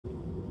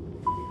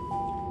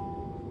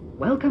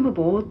Welcome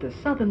aboard the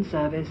Southern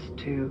service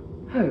to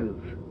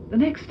Hove. The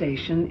next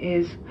station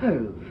is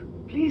Hove.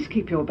 Please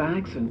keep your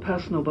bags and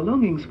personal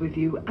belongings with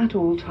you at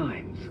all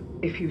times.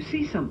 If you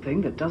see something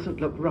that doesn't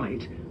look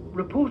right,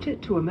 report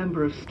it to a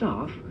member of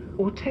staff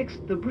or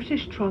text the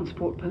British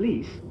Transport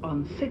Police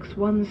on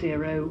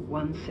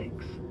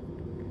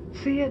 61016.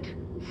 See it,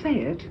 say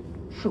it,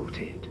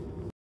 sorted.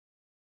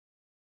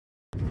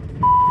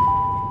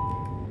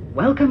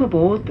 Welcome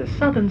aboard the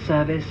Southern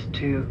service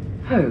to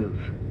Hove.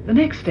 The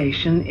next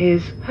station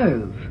is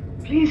Hove.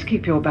 Please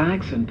keep your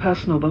bags and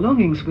personal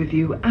belongings with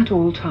you at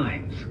all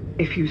times.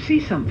 If you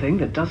see something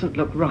that doesn't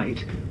look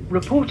right,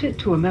 report it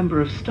to a member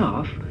of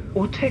staff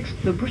or text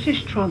the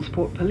British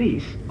Transport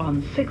Police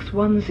on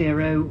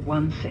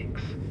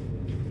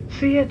 61016.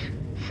 See it,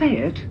 say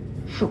it,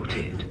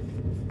 sorted.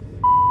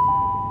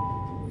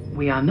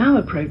 We are now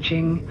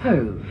approaching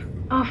Hove,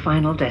 our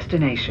final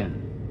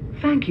destination.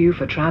 Thank you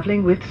for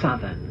travelling with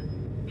Southern.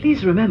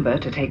 Please remember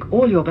to take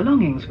all your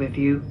belongings with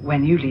you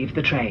when you leave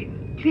the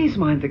train. Please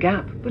mind the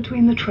gap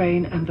between the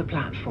train and the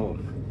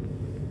platform.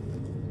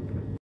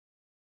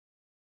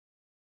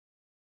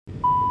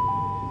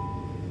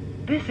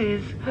 This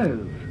is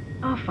Hove,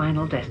 our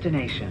final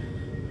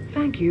destination.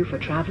 Thank you for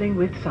travelling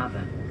with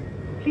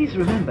Southern. Please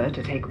remember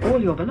to take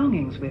all your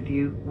belongings with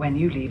you when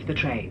you leave the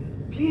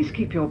train. Please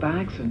keep your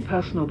bags and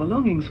personal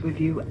belongings with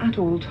you at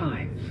all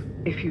times.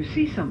 If you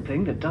see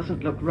something that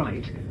doesn't look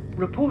right,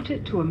 report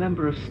it to a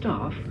member of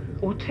staff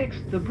or text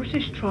the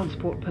British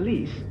Transport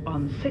Police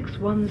on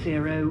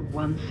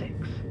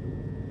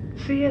 61016.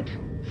 See it,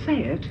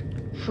 say it,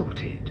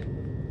 sorted.